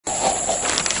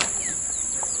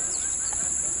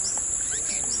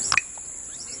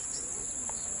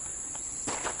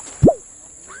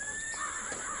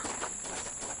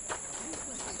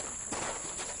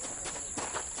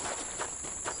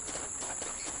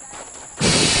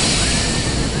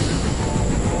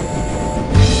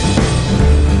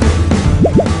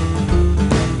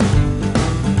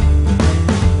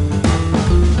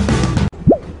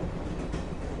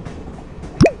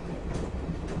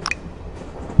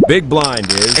Big blind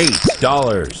is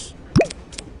 $8.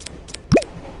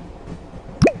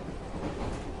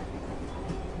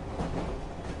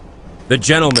 The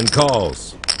gentleman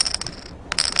calls.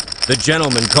 The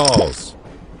gentleman calls.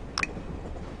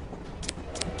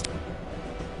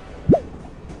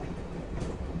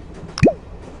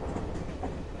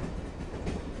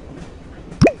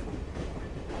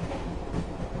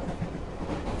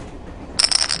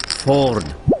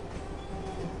 Ford.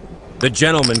 The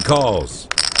gentleman calls.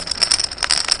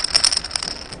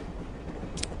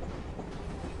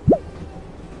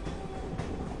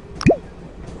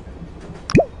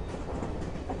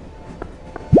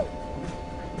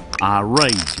 I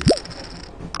raise you.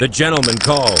 The gentleman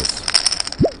calls.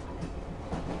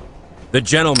 The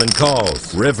gentleman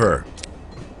calls. River.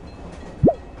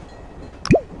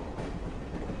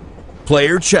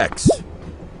 Player checks.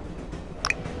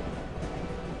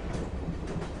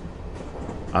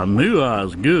 I knew I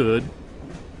was good.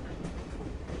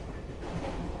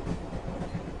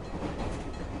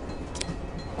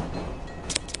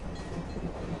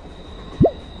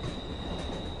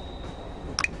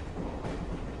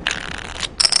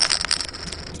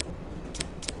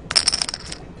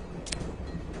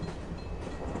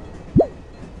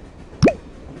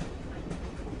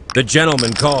 The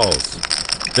gentleman calls.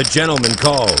 The gentleman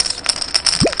calls.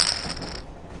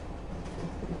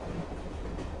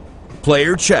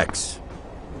 Player checks.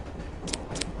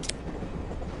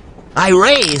 I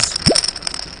raise.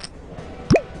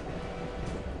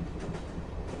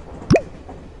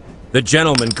 The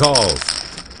gentleman calls.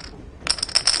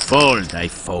 Fold, I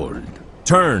fold.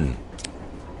 Turn.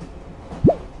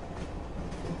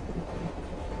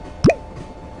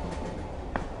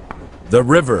 The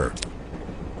river.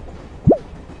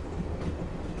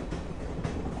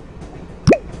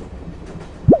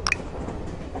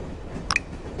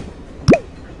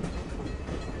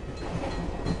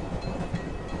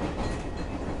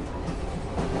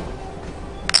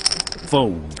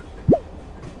 Fold.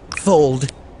 Fold.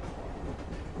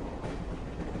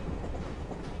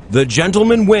 The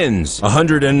gentleman wins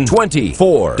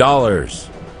 $124.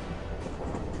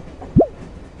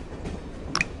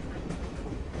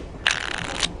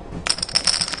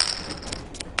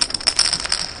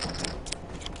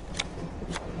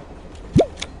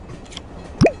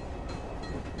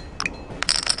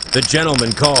 The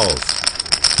gentleman calls.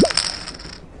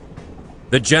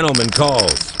 The gentleman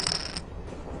calls.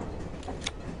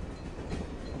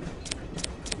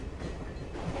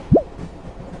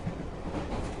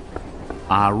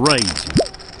 I raise you.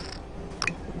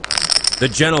 The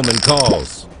gentleman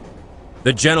calls.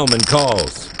 The gentleman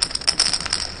calls.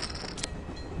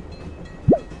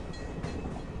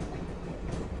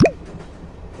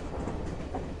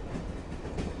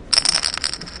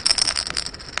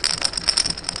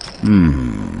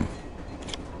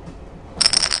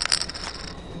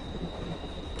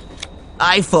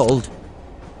 I fold.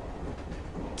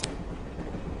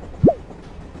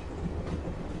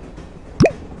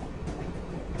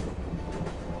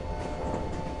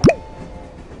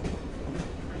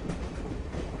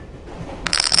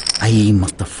 I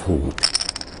must fold.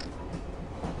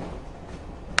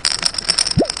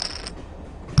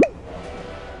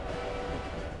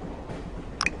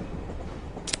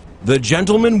 The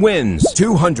gentleman wins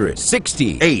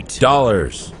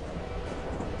 $268.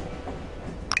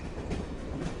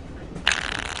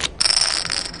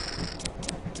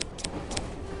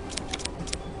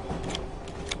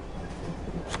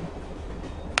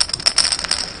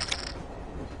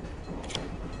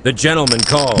 The gentleman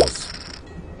calls.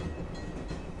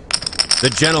 The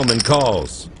gentleman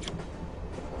calls.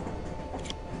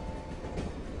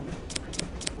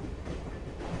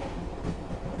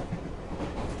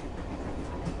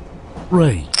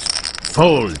 Raise.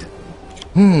 Fold.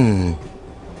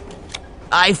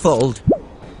 I fold.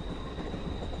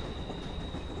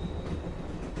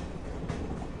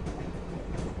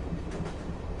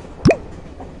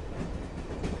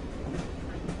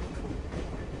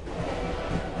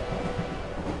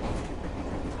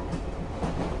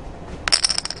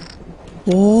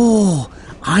 Oh,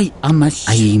 I am a I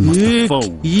must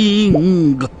fold.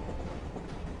 King.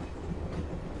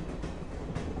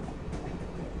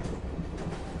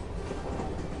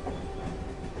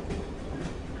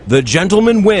 The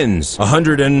gentleman wins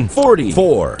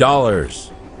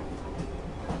 $144.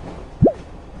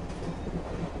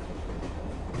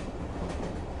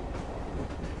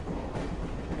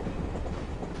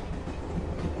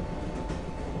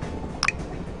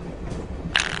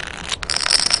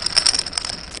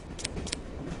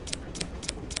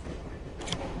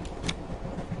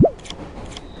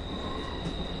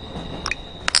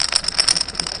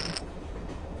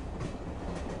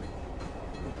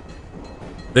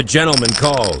 The gentleman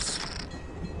calls.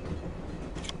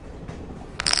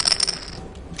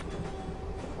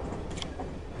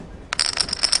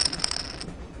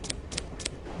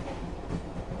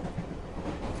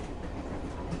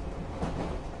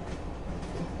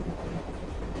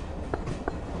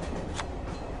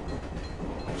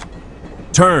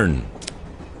 Turn.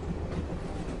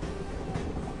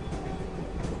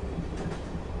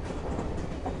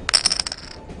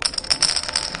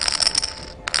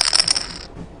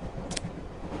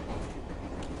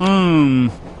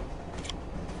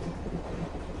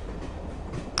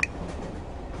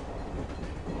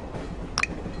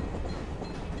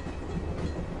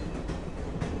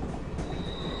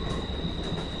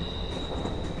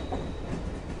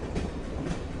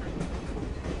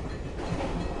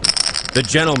 The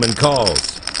gentleman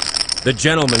calls. The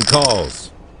gentleman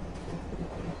calls.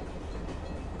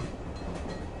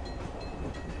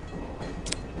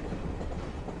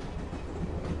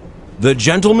 The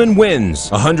gentleman wins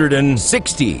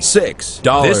 $166.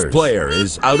 This player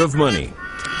is out of money.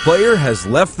 Player has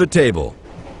left the table.